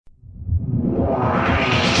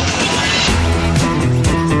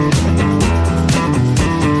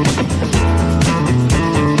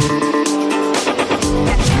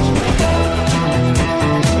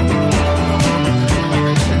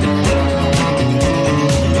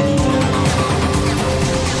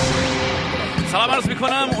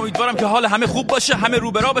که حال همه خوب باشه، همه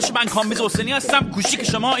رو به راه باشه. من کامبیز حسینی هستم، کشکی که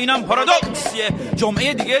شما، اینم پارادوکس. یه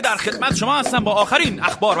جمعه دیگه در خدمت شما هستم با آخرین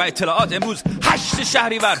اخبار و اطلاعات. امروز 8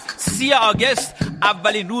 شهریور 30 آگوست،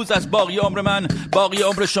 اولین روز از باقی عمر من، باقی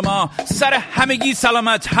عمر شما. سر همگی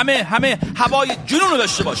سلامت، همه هوای جنون رو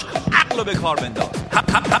داشته باش، عقل رو به کار بنداز.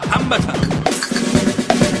 هموطن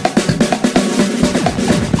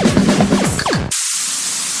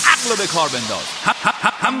عقل رو به کار بنداز.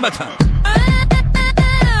 هموطن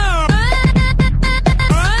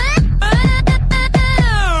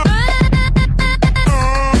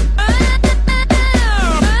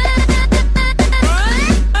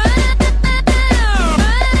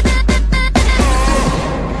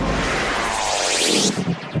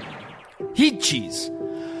هیچ چیز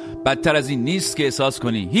بدتر از این نیست که احساس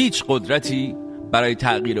کنی هیچ قدرتی برای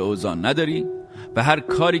تغییر اوضاع نداری و هر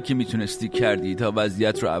کاری که میتونستی کردی تا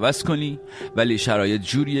وضعیت رو عوض کنی، ولی شرایط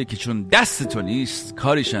جوریه که چون دست تو نیست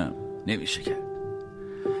کاریشم نمیشه کرد.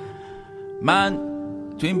 من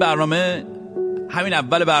تو این برنامه، همین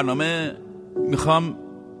اول برنامه، میخوام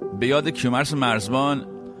به یاد کیومرث مرزبان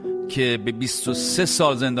که به 23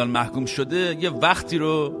 سال زندان محکوم شده یه وقتی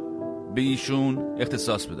رو به ایشون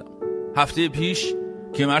اختصاص بدم. هفته پیش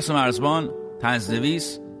کیومرث مرزبان،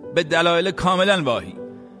 طنزنویس، به دلایل کاملا واهی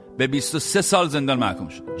به 23 سال زندان محکوم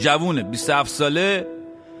شد. جوونه، 27 ساله،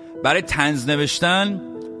 برای طنز نوشتن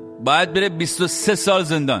باید بره 23 سال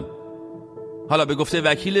زندان. حالا به گفته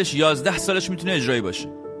وکیلش 11 سالش میتونه اجرایی باشه.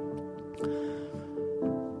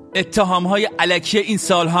 اتهامهای الکی این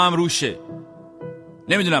سالها هم روشه.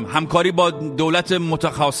 نمیدونم، همکاری با دولت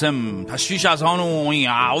متخاصم، تشویش از هان و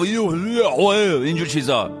اینجور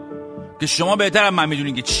چیزا که شما بهتر هم من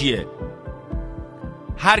میدونین که چیه.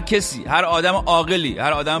 هر کسی، هر آدم عاقلی،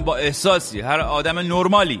 هر آدم با احساسی، هر آدم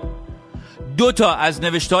نرمالی 2 تا از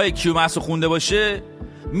نوشته‌های کیومرث خونده باشه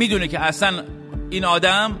میدونه که اصلا این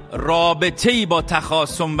آدم رابطه‌ای با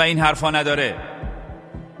تخاصم و این حرفا نداره.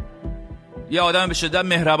 یه آدم به شدت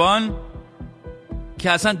مهربان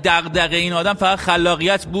که اصلا دغدغه این آدم فقط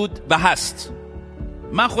خلاقیت بود و هست.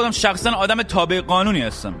 من خودم شخصا آدم تابع قانونی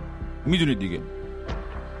هستم، میدونید دیگه.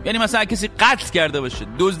 یعنی مثلا کسی قتل کرده باشه،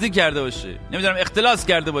 دزدی کرده باشه، نمیدونم اختلاس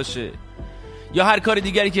کرده باشه یا هر کار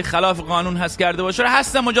دیگری که خلاف قانون هست کرده باشه،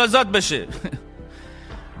 هستم مجازات بشه.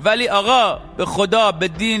 ولی آقا، به خدا، به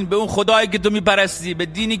دین، به اون خدایی که تو میپرستی، به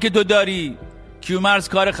دینی که تو داری، کیومرث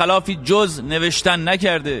کار خلافی جز نوشتن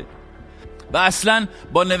نکرده و اصلا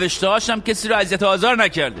با نوشته‌هاش هم کسی رو اذیت و آزار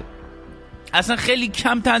نکرده. اصلا خیلی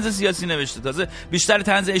کم طنز سیاسی نوشته، تازه بیشتر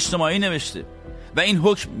طنز اجتماعی نوشته و این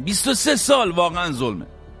حکم 23 سال واقعا ظلمه.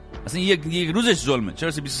 اصلا یک روزش ظلمه،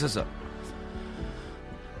 چرا 23 سال؟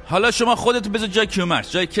 حالا شما خودتو بذار جای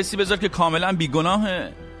کیومرث، جای کسی بذار که کاملا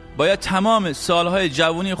بیگناهه، باید تمام سالهای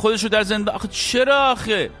جوانی خودش رو در زندان. آخه چرا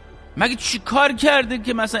آخه؟ مگه چی کار کرده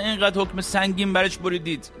که مثلا اینقدر حکم سنگین برش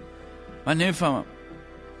بریدید؟ من نمیفهمم.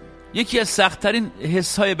 یکی از سخت‌ترین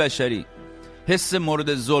حس‌های بشری حس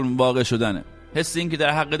مورد ظلم واقع شدنه. حس این که در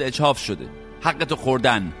حقت اجحاف شده، حقتو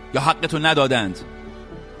خوردن یا حقتو ندادند.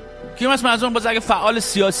 کیومرث مرزبان باز اگه فعال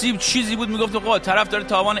سیاسی چیزی بود میگفت آقا طرف داره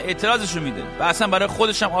تاوان اعتراضشو میده و اصلا برای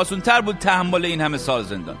خودش هم آسان‌تر بود تحمل این همه سال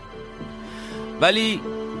زندان. ولی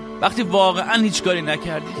وقتی واقعا هیچ کاری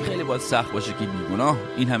نکردی خیلی باید سخت باشه که بیگناه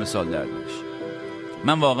این همه سال درد بکشی.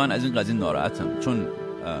 من واقعا از این قضیه ناراحتم، چون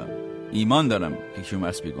ایمان دارم که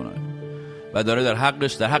کیومرث بیگناهه و داره در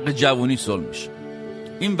حقش، در حق جوانی ظلم میشه.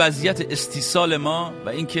 این وضعیت استیصال ما و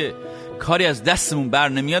اینکه کاری از دستمون بر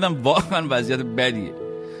نمیادم واقعا وضعیت بدیه.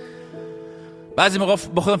 بعضی موقع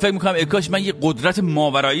با خودم فکر میکنم ای کاش من یه قدرت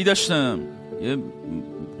ماورایی داشتم، یه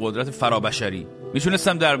قدرت فرابشری،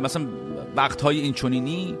 میتونستم در مثلا وقتهای این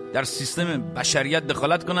چنینی در سیستم بشریت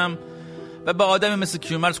دخالت کنم و به آدمی مثل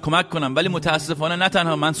کیومرث کمک کنم. ولی متاسفانه نه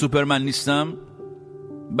تنها من سوپرمن نیستم،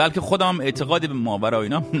 بلکه خودم هم اعتقادی به ماورا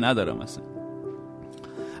اینا ندارم اصلا.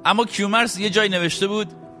 اما کیومرث یه جای نوشته بود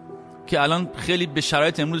که الان خیلی به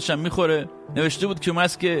شرایط امروزش هم میخوره. نوشته بود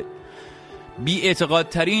کیومرث که بی اعتقاد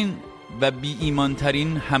ترین و بی ایمان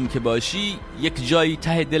ترین هم که باشی، یک جایی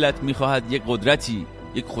ته دلت میخواهد یک قدرتی،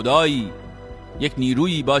 یک خدایی، یک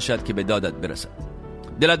نیرویی باشد که به دادت برسد.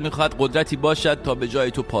 دلت میخواهد قدرتی باشد تا به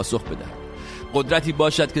جای تو پاسخ بدهد، قدرتی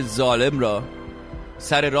باشد که ظالم را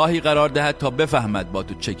سر راهی قرار دهد تا بفهمد با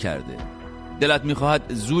تو چه کرده. دلت میخواهد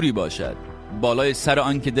زوری باشد بالای سر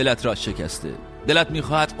آنکه دلت را شکسته. دلت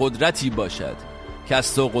میخواهد قدرتی باشد که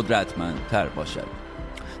از تو قدرتمند تر باشد.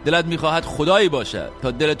 دلت میخواهد خدایی باشد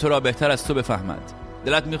تا دل تو را بهتر از تو بفهمد.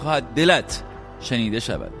 دلت میخواهد دلت شنیده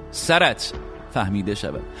شود، سرت فهمیده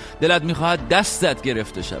شود. دلت میخواهد دستت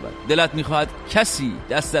گرفته شود. دلت میخواهد کسی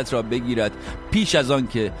دستت را بگیرد پیش از آن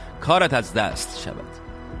که کارت از دست شود.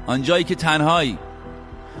 آنجایی که تنهایی،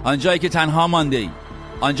 آنجایی که تنها مانده ای،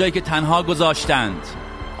 آنجایی که تنها گذاشتند،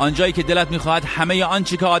 آنجایی که دلت میخواهد همه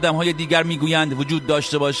آنچه که آدمهای دیگر میگویند وجود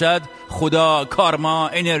داشته باشد، خدا، کارما،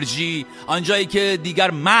 انرژی، آنجایی که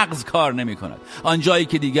دیگر مغز کار نمیکند، آنجایی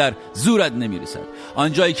که دیگر زورت نمیرسد،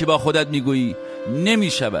 آنجایی که با خودت میگویی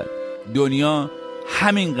نمیشود دنیا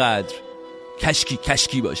همینقدر کشکی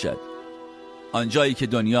کشکی باشد، آنجایی که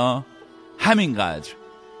دنیا همینقدر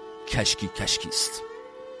کشکی کشکی است.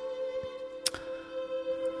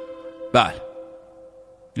 بله،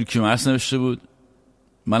 این کیومرث نوشته بود.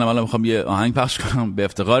 منم الان میخوام یه آهنگ پخش کنم به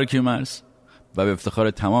افتخار کیومرث و به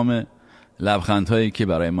افتخار تمام لبخندهایی که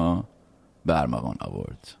برای ما به ارمغان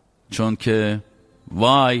آورد. چون که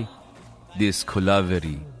why this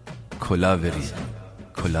collavery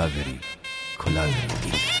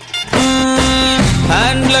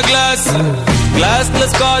Handle glass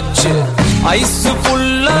scotch, ice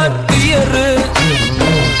full of beer.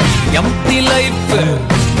 Empty life,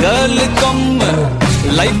 girl come,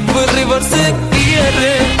 life reverse gear.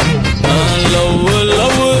 Love,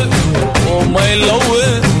 oh my love,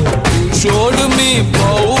 you showed me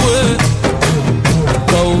power.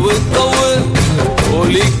 Cow,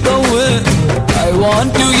 holy cow, I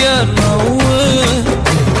want you here now.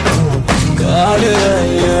 God, I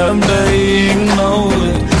am dying now.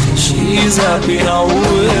 She's happy now.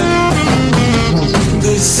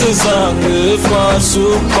 This is a far so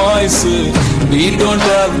nice. We don't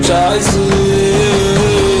have choice.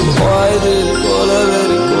 Why this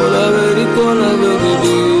collavery?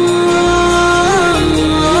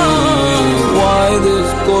 Why this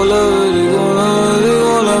collavery?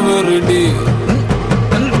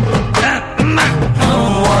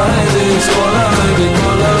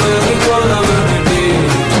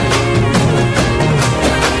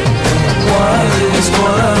 Why this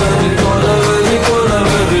collavery?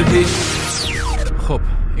 خب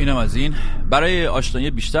اینم از این. برای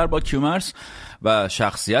آشنایی بیشتر با کیومرث و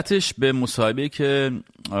شخصیتش به مصاحبه‌ای که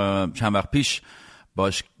چند وقت پیش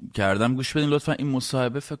باش کردم گوش بدین لطفا. این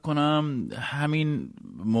مصاحبه فکر کنم همین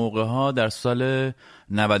موقع ها در سال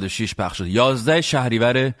 96 پخش شد، 11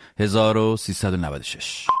 شهریور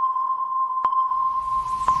 1396.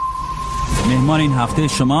 مهمان این هفته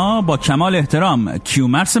شما با کمال احترام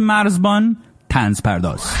کیومرث مرزبان، طنز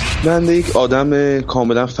پرداز. من یک آدم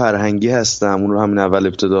کاملا فرهنگی هستم، اون رو همین اول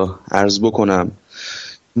ابتدا عرض بکنم.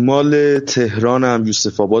 مال تهرانم،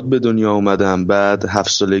 یوسف آباد به دنیا اومدم، بعد 7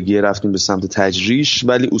 سالگی رفتیم به سمت تجریش،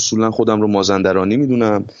 ولی اصولا خودم رو مازندرانی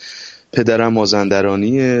میدونم. پدرم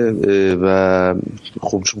مازندرانیه و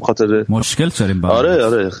خب چون خاطر مشکل داریم با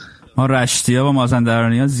آره ما رشتی‌ها و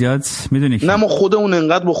مازندرانی‌ها زیاد میدونی که نه، ما خودمون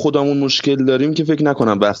انقدر با خودمون مشکل داریم که فکر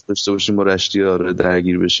نکنم بحث داشته باشیم با رشتی‌ها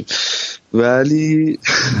درگیر بشیم، ولی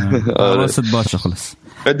حواست باشه. خلاص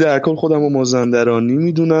در کل خودم رو مازندرانی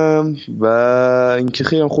میدونم و اینکه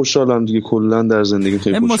خیلی خوشحالم دیگه، کلا در زندگی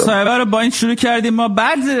خیلی خوشحالم. مصاحبه رو با این شروع کردیم ما،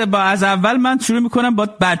 بعد با از اول من شروع میکنم با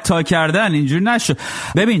بدتا کردن، اینجوری نشو.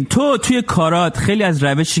 ببین تو توی کارات خیلی از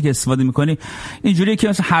روشی که استفاده میکنی اینجوریه که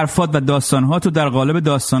مثلا حرفات و داستان‌ها تو در قالب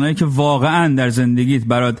داستانایی که واقعا در زندگیت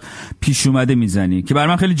برات پیش اومده میزنی، که برای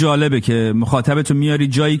من خیلی جالبه که مخاطبتو میاری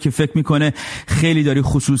جایی که فکر میکنه خیلی داری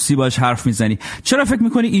خصوصی باش حرف میزنی. چرا فکر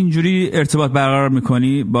میکنی اینجوری ارتباط برقرار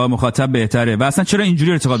میکنی با مخاطب بهتره و اصلا چرا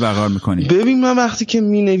اینجوری ارتباط برقرار میکنی؟ ببین من وقتی که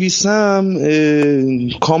مینویسم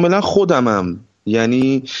کاملا خودمم،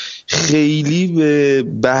 یعنی خیلی به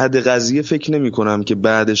بعد قضیه فکر نمی کنم که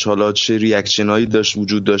بعدش حالا چه ریاکشنایی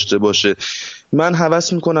وجود داشته باشه. من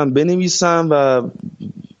هوس میکنم بنویسم و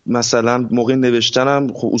مثلا موقع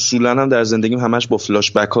نوشتنم خب اصولا هم در زندگیم همش با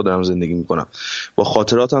فلاش بک ها دارم زندگی میکنم، با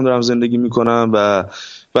خاطراتم دارم زندگی میکنم و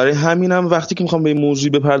برای همینم وقتی که میخوام به این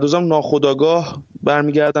موضوع بپردازم ناخودآگاه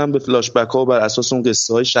برمیگردم به فلاش بک ها و بر اساس اون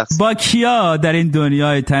قصه های شخصی. با کیا در این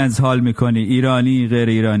دنیای طنز حال میکنی؟ ایرانی، غیر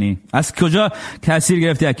ایرانی؟ از کجا تاثیر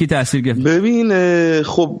گرفتی؟ از کی تاثیر گرفتی؟ ببین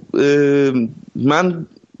خب من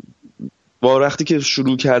با وقتی که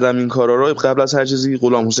شروع کردم این کارا رو قبل از هر چیزی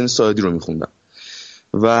غلام حسین ساعدی رو میخوندم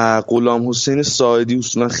و غلام حسین ساعدی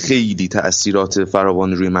اصولا خیلی تأثیرات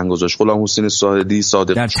فراوانی روی من گذاشت. غلام حسین ساعدی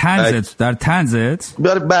صادق در طنزت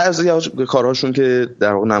بعضی کارهاشون که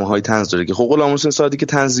در واقع نماهای طنز داره که خب غلام حسین ساعدی که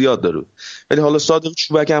طنز زیاد داره، ولی حالا صادق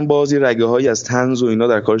چوبک هم بازی رگه هایی از طنز و اینا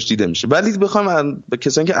در کارش دیده میشه. ولی بخوام به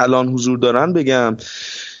کسانی که الان حضور دارن بگم،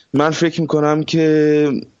 من فکر میکنم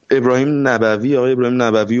که ابراهیم نبوی، آقای ابراهیم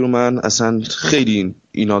نبوی رو من اصلا خیلی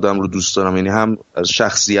این آدم رو دوست دارم، یعنی هم از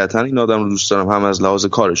شخصیتا این آدم رو دوست دارم، هم از لحاظ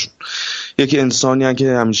کارشون. یکی انسانی هن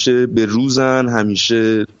که همیشه به روزن،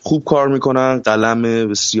 همیشه خوب کار میکنن، قلم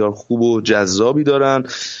بسیار خوب و جذابی دارن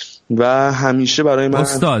و همیشه برای من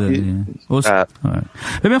استاد.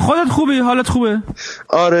 ببین خودت خوبی؟ حالت خوبه؟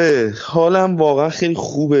 آره حالم واقعا خیلی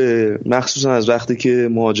خوبه، مخصوصا از وقتی که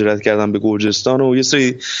مهاجرت کردم به گرجستان و یه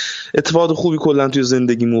سری اتفاقات خوبی کلا توی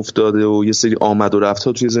زندگیم افتاده و یه سری آمد و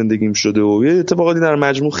رفت‌ها توی زندگیم شده و یه اتفاقاتی در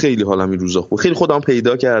مجموع خیلی حالم این روزا خوبه، خیلی خودم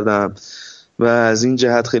پیدا کردم و از این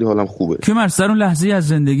جهت خیلی حالم خوبه. کیومرث در اون لحظه از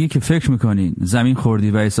زندگی که فکر میکنی زمین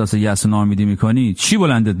خوردی و احساس یأس و ناامیدی میکنی، چی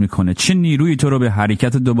بلندت میکنه؟ چه نیرویی تو رو به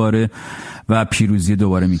حرکت دوباره و پیروزی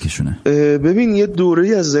دوباره میکشونه؟ ببین یه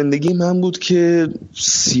دوره‌ای از زندگی من بود که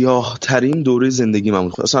سیاه ترین دوره زندگی من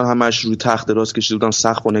بود، اصلا همش روی تخت دراز کشیده بودم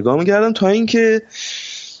سقف رو نگاه میکردم تا اینکه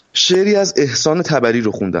شعری از احسان طبری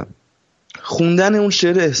رو خوندن اون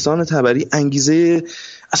شعر احسان طبری انگیزه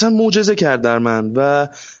اصلا معجزه کرد در من و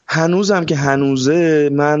هنوزم که هنوزه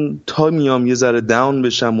من تا میام یه ذره داون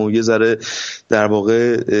بشم و یه ذره در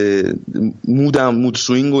واقع مود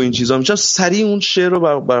سوینگ و این چیزا میشم، سریع اون شعر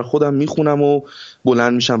رو بر خودم میخونم و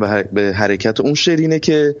بلند میشم به حرکت. اون شعر اینه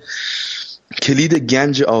که کلید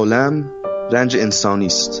گنج عالم رنج انسانی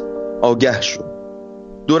است، آگه شو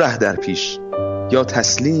دو ره در پیش، یا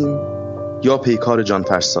تسلیم یا پیکار جان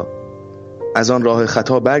فرسا، از آن راه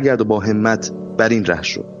خطا برگرد و با همت بر این ره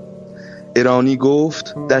شو. ایرانی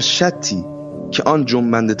گفت در شتی که آن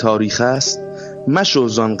جنبند تاریخ است، مشو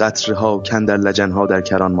زان قطره ها کاندر لجن ها در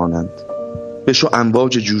کران مانند، بشو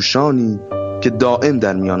امواج جوشانی که دائم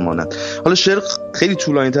در میان مانند. حالا شعر خیلی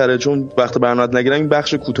طولانی تره چون وقت برنامه نگیرم، این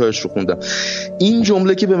بخش کوتاهش رو خوندم. این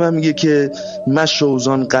جمله که به من میگه که مشو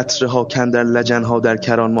زان قطره ها کاندر لجن ها در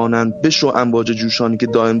کران مانند، بشو امواج جوشانی که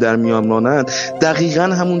دائم در میان مانند، دقیقاً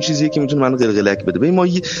همون چیزیه که میتونه منو قلقلک بده.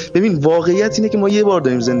 ببین واقعیت اینه که ما یه بار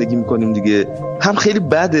داریم زندگی میکنیم دیگه، هم خیلی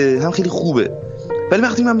بده هم خیلی خوبه، ولی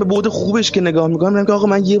وقتی من به بعد خوبش که نگاه میکنم میگم که آقا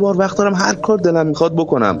من یه بار وقت دارم هر کار دلم میخواد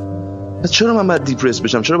بکنم، پس چرا من باید دیپرس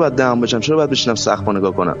بشم؟ چرا باید داون بشم؟ چرا باید بشینم سقف رو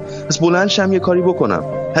نگاه کنم؟ پس بلند شم یه کاری بکنم،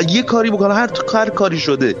 یه کاری بکنم، هر کاری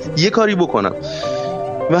شده یه کاری بکنم.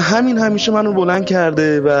 و همین همیشه منو بلند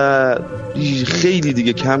کرده و خیلی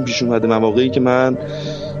دیگه کم پیش اومده مواقعی که من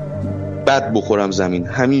بد بخورم زمین.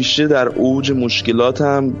 همیشه در اوج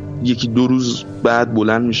مشکلاتم یکی دو روز بعد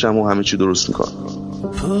بلند میشم و همه چی درست میکنم.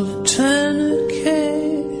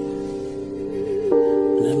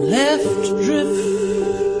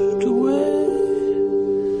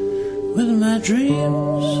 With my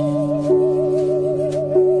dreams,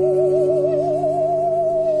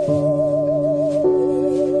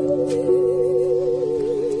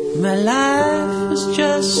 my life is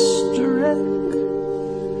just a wreck.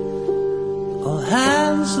 All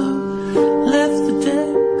hands have left the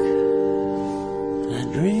deck, and I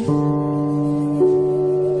dream.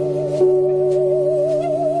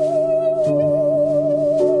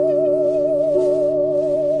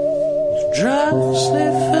 The drugs they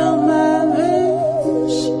fill my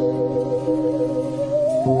veins,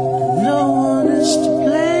 and no one is to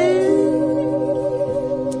blame.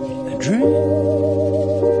 I dream.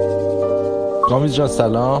 کامبیز جان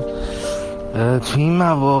سلام. تو این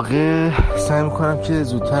مواقع سعی میکنم که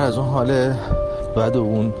زودتر از اون حال بعد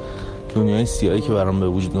اون دنیای سیاهی که برام به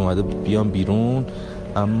وجود اومده بیام بیرون،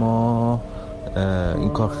 اما این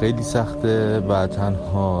کار خیلی سخته و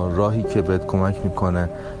تنها راهی که بهت کمک میکنه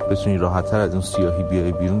بتونی راحت‌تر از اون سیاهی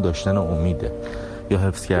بیای بیرون داشتن امیده یا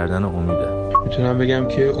حفظ کردن امیده. میتونم بگم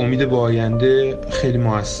که امید به آینده خیلی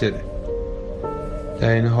موثره، در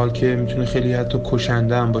این حال که میتونه خیلی حتی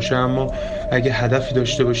کشنده هم باشه، اما اگه هدفی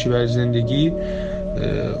داشته باشی برای زندگی،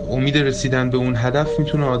 امید رسیدن به اون هدف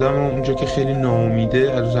میتونه آدم اونجا که خیلی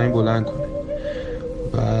ناامیده از زمین بلند کنه.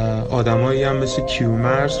 و آدمایی هم مثل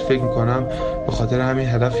کیومرث فکر میکنم به خاطر همین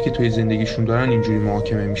هدفی که توی زندگیشون دارن اینجوری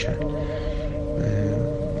محاکمه میشن.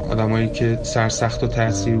 آدمایی که سرسخت و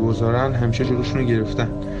تاثیرگذارن همیشه جلوشون رو گرفتن.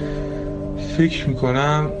 فکر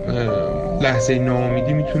میکنم لحظه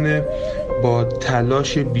ناامیدی میتونه با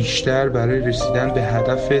تلاش بیشتر برای رسیدن به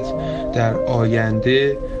هدفت در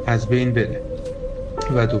آینده از بین بره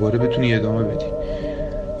و دوباره بتونی ادامه بدی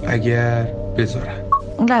اگر بذارن.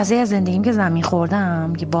 اون لحظه از زندگیم که زمین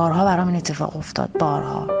خوردم که بارها برام این اتفاق افتاد،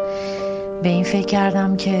 بارها به این فکر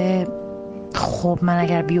کردم که خب من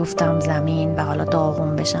اگر بیفتم زمین و حالا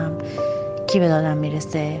داغون بشم، کی به دادم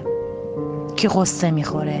میرسه؟ کی قصه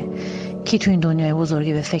میخوره؟ کی تو این دنیای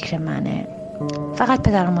بزرگی به فکر منه؟ فقط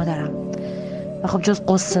پدر و مادرم. و خب جز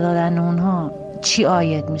قصه دادن اونها چی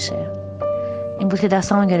عاید میشه؟ این بود که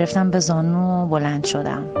دستامو گرفتم به زانو و بلند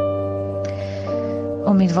شدم.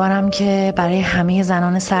 امیدوارم که برای همه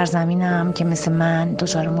زنان سرزمینم که مثل من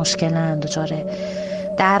دچار مشکلن، دچار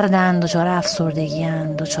دردن، دچار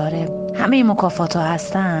افسردگی‌ان، دچار همه این مکافات‌ها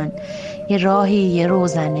هستن، یه راهی، یه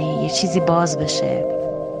روزنه، یه چیزی باز بشه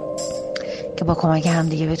که با کمک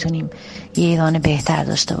همدیگه بتونیم یه ایران بهتر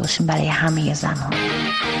داشته باشیم برای همه زن‌ها.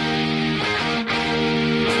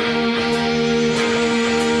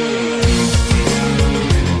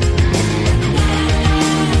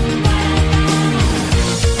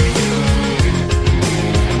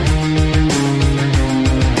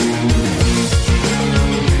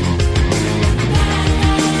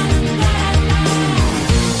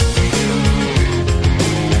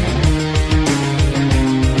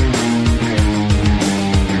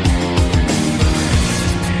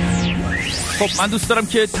 خب من دوست دارم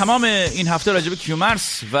که تمام این هفته راجع به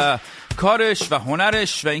کیومرث و کارش و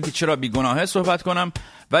هنرش و اینکه چرا بیگناهه صحبت کنم،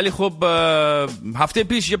 ولی خب هفته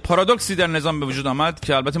پیش یه پارادوکسی در نظام به وجود آمد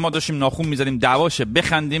که البته ما داشتیم ناخون می‌زدیم دعواشه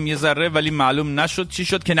بخندیم یه ذره، ولی معلوم نشد چی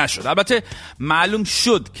شد که نشد. البته معلوم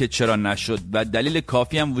شد که چرا نشد و دلیل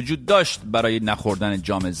کافی هم وجود داشت برای نخوردن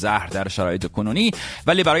جام زهر در شرایط کنونی،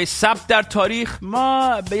 ولی برای ثبت در تاریخ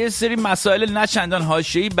ما به یه سری مسائل نه چندان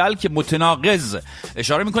حاشیه‌ای بلکه متناقض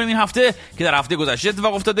اشاره می‌کنیم این هفته که در هفته گذشته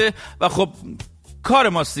اتفاق افتاده و خب کار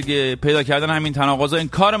ماست دیگه، پیدا کردن همین تناقضا این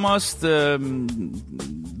کار ماست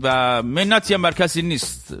و منتی هم بر کسی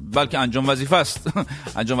نیست بلکه انجام وظیفه است.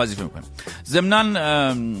 انجام وظیفه میکنیم. ضمناً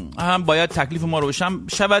هم باید تکلیف ما روشن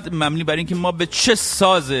شود مبنی بر اینکه ما به چه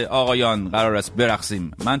ساز آقایان قرار است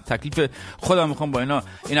برقصیم. من تکلیف خودم میخوام با اینا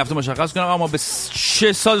این هفته مشخص کنم اما به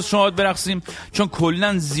چه ساز شما برقصیم، چون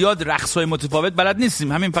کلا زیاد رقص‌های متفاوت بلد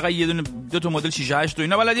نیستیم، همین فقط یه دونه دو تا مدل 6 8 و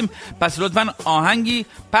اینا بلدیم. پس لطفاً آهنگی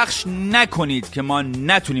پخش نکنید که ما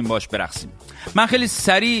نتونیم باش برقصیم. من خیلی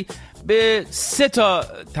سریع به 3 4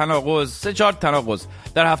 تناقض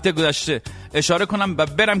در هفته گذشته اشاره کنم و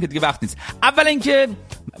برم که دیگه وقت نیست. اول اینکه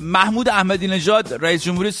محمود احمدی نژاد رئیس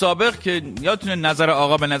جمهوری سابق که یادتونه نظر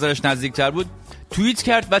آقا به نظرش نزدیکتر بود توییت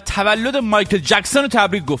کرد و تولد مایکل جکسون رو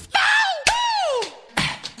تبریک گفت.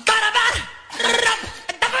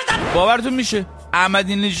 باورتون میشه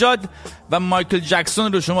احمدی نژاد و مایکل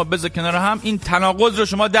جکسون رو شما بذار کنار هم، این تناقض رو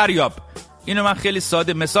شما دریاب. اینو من خیلی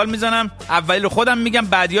ساده مثال میزنم، اولی رو خودم میگم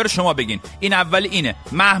بعدی‌ها رو شما بگین. این اولی اینه،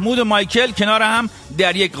 محمود و مایکل کنار هم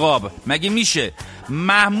در یک قاب. مگه میشه؟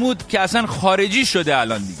 محمود که اصلا خارجی شده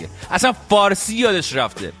الان دیگه، اصلا فارسی یادش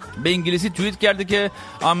رفته، به انگلیسی توییت کرده که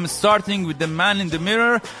I'm starting with the man in the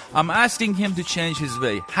mirror I'm asking him to change his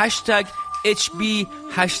way #HB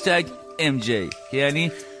 #MJ که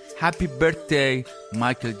یعنی Happy birthday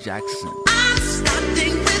Michael Jackson.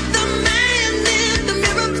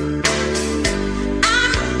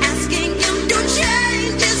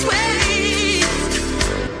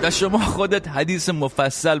 در شما خودت حدیث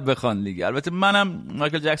مفصل بخوان دیگه. البته منم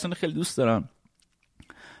مایکل جکسون خیلی دوست دارم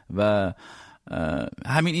و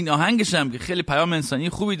همین این آهنگش هم که خیلی پیام انسانی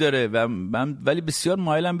خوبی داره و من ولی بسیار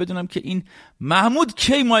مایلم بدونم که این محمود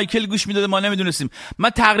کی مایکل گوش میداده ما نمیدونستیم. من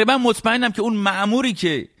تقریبا مطمئنم که اون مأموری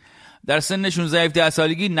که در سن 16-17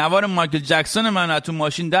 سالگی نوار مایکل جکسون من تو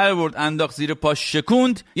ماشین در برد انداخت زیر پاش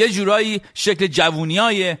شکوند یه جورایی شکل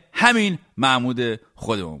جوونیای همین محمود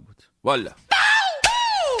خودمون بود. والا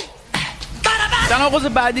تناقض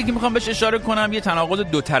بعدی که میخوام بهش اشاره کنم یه تناقض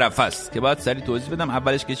دو طرفه است که باید سریع توضیح بدم.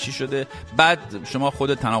 اولش که چی شده، بعد شما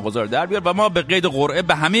خود تناقضا رو در بیار و ما به قید قرعه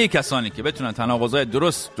به همه کسانی که بتونن تناقضای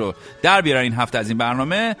درست رو در بیارن این هفته از این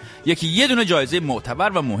برنامه یه دونه جایزه معتبر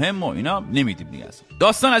و مهم و اینا نمیدیم دیگه.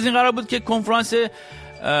 داستان از این قرار بود که کنفرانس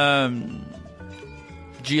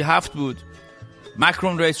G7 بود.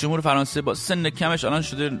 ماکرون رئیس جمهور فرانسه با سن کمش الان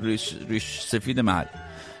شده ریش سفید محل.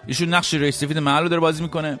 ایشون نقش ریش سفید محل رو داره بازی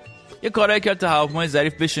میکنه. یه کارایی کرد تا هواپیمای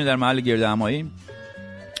ظریف بشینه در محل گردهمایی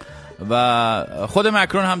و خود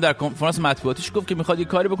ماکرون هم در کنفرانس مطبوعاتیش گفت که میخواد یه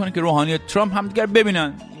کاری بکنه که روحانی ترامپ هم دیگر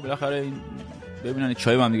ببینن، بالاخره ببینن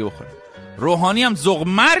چای با هم دیگه بخورن. روحانی هم ذوق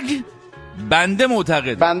مرگ بنده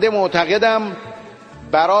معتقدم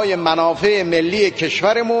برای منافع ملی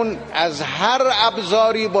کشورمون از هر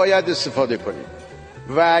ابزاری باید استفاده کنیم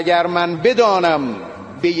و اگر من بدانم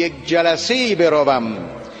به یک جلسه‌ای بروم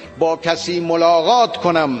با کسی ملاقات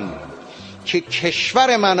کنم که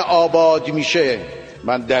کشور من آباد میشه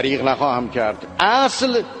من دریغ نخواهم کرد.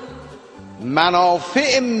 اصل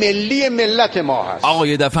منافع ملی ملت ما هست. آقا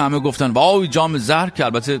یه دفعه همه گفتن وای جام زهر، که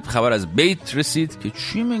البته خبر از بیت رسید که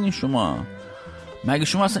چی میگین شما؟ مگه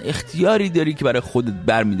شما اصلا اختیاری داری که برای خودت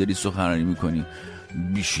برمیداری سخنرانی میکنی؟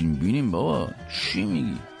 بیشین بینیم بابا چی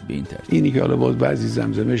میگی به این ترتیب. اینی که حالا باز بعضی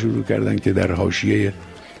زمزمه شروع کردن که در حاشیه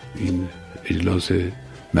این اجلاس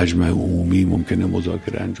مجمع عمومی ممکنه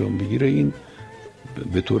مذاکره انجام بگیره، این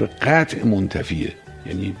به طور قطع منتفیه،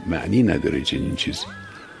 یعنی معنی نداره چنین چیزی.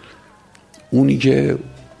 اونی که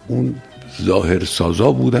اون ظاهر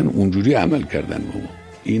سازا بودن اونجوری عمل کردن با ما.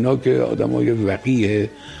 اینا که آدمای وقیه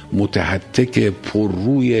متحتک پر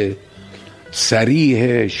روی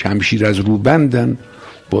صریح شمشیر از رو بندن،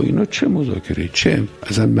 با اینا چه مذاکره، چه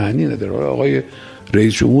اصلا معنی نداره. آقای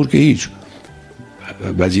رئیس جمهور که هیچ،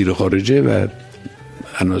 وزیر خارجه و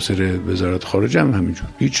عناصر وزارت خارجه هم همینجور،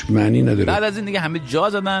 هیچ معنی نداره. بعد از این دیگه همه جا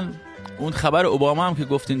زدن. اون خبر اوباما هم که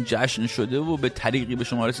گفتین جشن شده و به طریقی به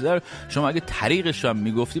شما رسیده، شما اگه طریقش هم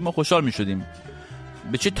میگفتیم ما خوشحال میشدیم.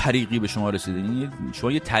 به چه طریقی به شما رسیده؟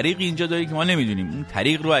 شما یه طریقی اینجا داری که ما نمیدونیم. اون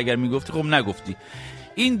طریق رو اگر میگفتی خب نگفتی.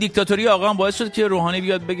 این دیکتاتوری آقا هم باعث شد که روحانی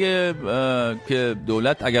بیاد بگه که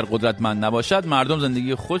دولت اگر قدرتمند نباشد مردم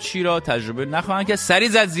زندگی خودشی را تجربه نخواهند که سری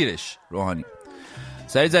زد زیرش. روحانی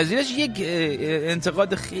سری زد زیرش. یک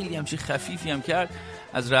انتقاد خیلی همچین خفیفی هم کرد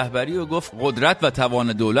از رهبری و گفت قدرت و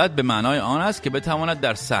توان دولت به معنای آن است که بتواند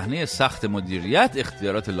در صحنه سخت مدیریت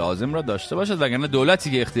اختیارات لازم را داشته باشد، وگرنه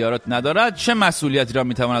دولتی که اختیارات ندارد چه مسئولیتی را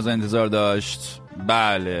میتواند از آن انتظار داشت؟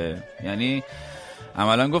 بله، یعنی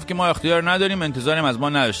عملا گفت که ما اختیار نداریم، انتظاریم از ما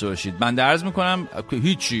نداشته باشید. بنده عرض میکنم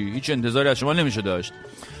هیچ انتظاری از شما نمیشه داشت.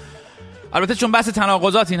 البته چون بحث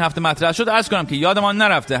تناقضات این هفته مطرح شد، عرض کنم که یادمان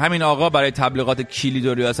نرفته همین آقا برای تبلیغات کلید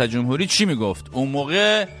و ریاست جمهوری چی میگفت. اون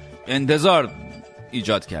موقع انتظار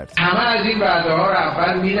ایجاد کرد. همه از این وعده ها رو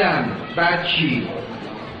اول میدن، بعد چی؟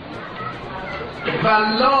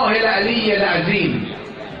 والله العلی العظیم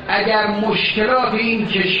اگر مشکلات این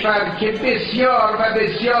کشور که بسیار و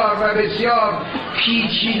بسیار و بسیار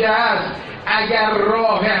پیچیده است اگر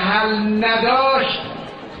راه حل نداشت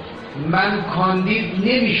من کاندید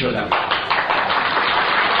نمی شدم.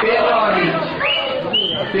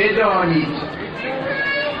 بدانید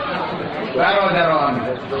برادران،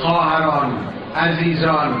 خواهران،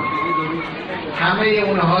 عزیزان، همه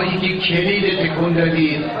اونهایی که کلید تکون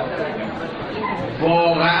دادید،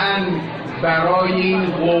 واقعا برای این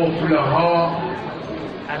قفل‌ها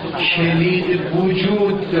کلید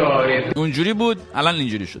وجود داره. اونجوری بود، الان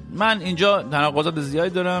اینجوری شد. من اینجا تناقضات زیادی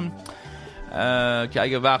دارم که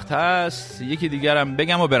اگه وقت هست یکی دیگرم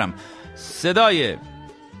بگم و برم. صدای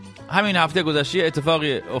همین هفته گذشته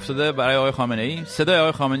اتفاقی افتاده برای آقای خامنه‌ای. صدای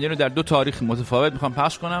آقای خامنه‌ای رو در دو تاریخ متفاوت میخوام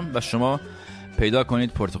پخش کنم و شما پیدا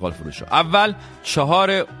کنید پرتقال فروش رو. اول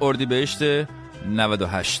 4 اردیبهشت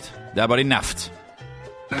 98 درباره نفت.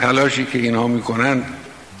 تلاشی که اینها میکنن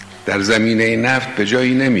در زمینه نفت به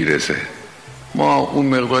جایی نمیرسه. ما اون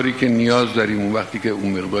مقداری که نیاز داریم، اون وقتی که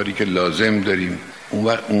اون مقداری که لازم داریم،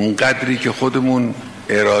 اون قدری که خودمون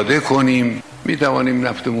اراده کنیم میتوانیم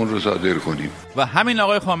نفتمون رو صادر کنیم. و همین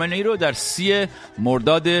آقای خامنه‌ای رو در 30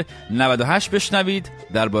 مرداد 98 بشنوید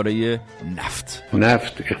درباره نفت.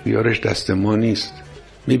 نفت اختیارش دست ما نیست.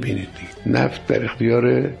 میبینید نفت در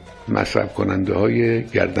اختیار مصرف کننده های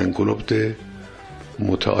گردن کلفت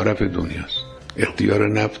متعارف دنیاست. اختیار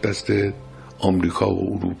نفت دست آمریکا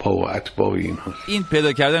و اروپا و اتباع اینها. این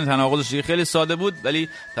پیدا کردن تناقضش خیلی ساده بود، ولی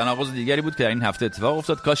تناقض دیگری بود که در این هفته اتفاق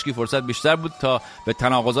افتاد. کاشکی فرصت بیشتر بود تا به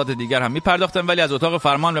تناقضات دیگر هم میپرداختم، ولی از اتاق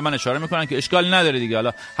فرمان به من اشاره میکنن که اشکال نداره دیگه،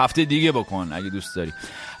 حالا هفته دیگه بکن اگه دوست داری.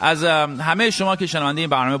 از همه شما که شنونده این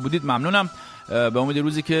برنامه بودید ممنونم. به امید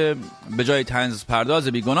روزی که به جای طنز پرداز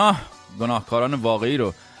بیگناه گناهکاران واقعی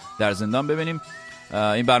رو در زندان ببینیم.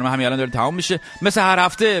 این برنامه همین الان داره تمام میشه. مثل هر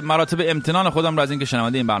هفته مراتب امتنان خودم رو از اینکه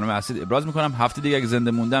شنونده این برنامه هستید ابراز میکنم. هفته دیگه اگه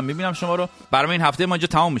زنده موندم میبینم شما رو. برنامه این هفته ما اینجا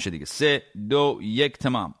تمام میشه دیگه. 3 2 1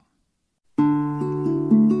 تمام.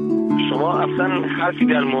 شما اصلا حرفی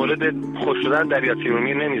در مورد خوش شدن دریاچه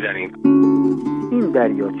ارومیه نمیزنید. این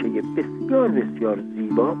دریاچه بسیار بسیار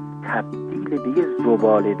زیبا تبدیل به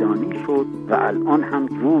زباله‌دانی شد و الان هم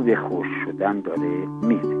رو به خوش شدن داره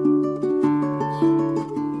میره.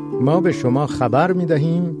 ما به شما خبر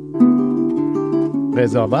می‌دهیم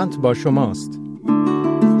قضاوت با شماست.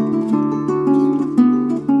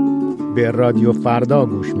 به رادیو فردا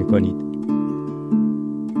گوش می‌کنید.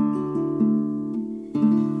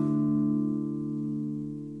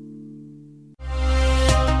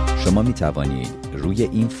 شما می‌توانید روی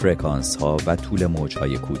این فرکانس ها و طول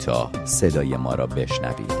موج‌های کوتاه صدای ما را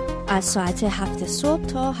بشنوید. از ساعت 7 صبح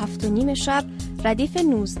تا 7:30 شب ردیف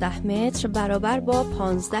 19 متر برابر با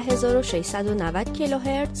 15690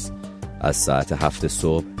 کیلوهرتز. از ساعت 7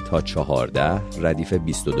 صبح تا 14 ردیف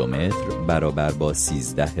 22 متر برابر با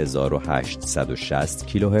 13860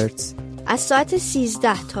 کیلوهرتز. از ساعت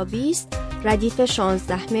 13 تا 20 ردیف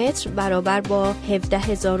 16 متر برابر با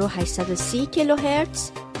 17830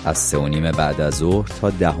 کیلوهرتز. از 3:30 بعد از ظهر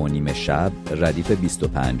تا 10:30 شب ردیف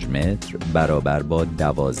 25 متر برابر با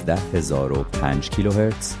 12005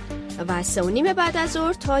 کیلوهرتز. و از 3:30 بعد از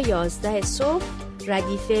ظهر تا 11 صبح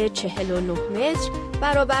ردیف 49 متر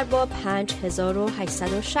برابر با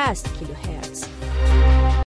 5860 کیلوهرتز.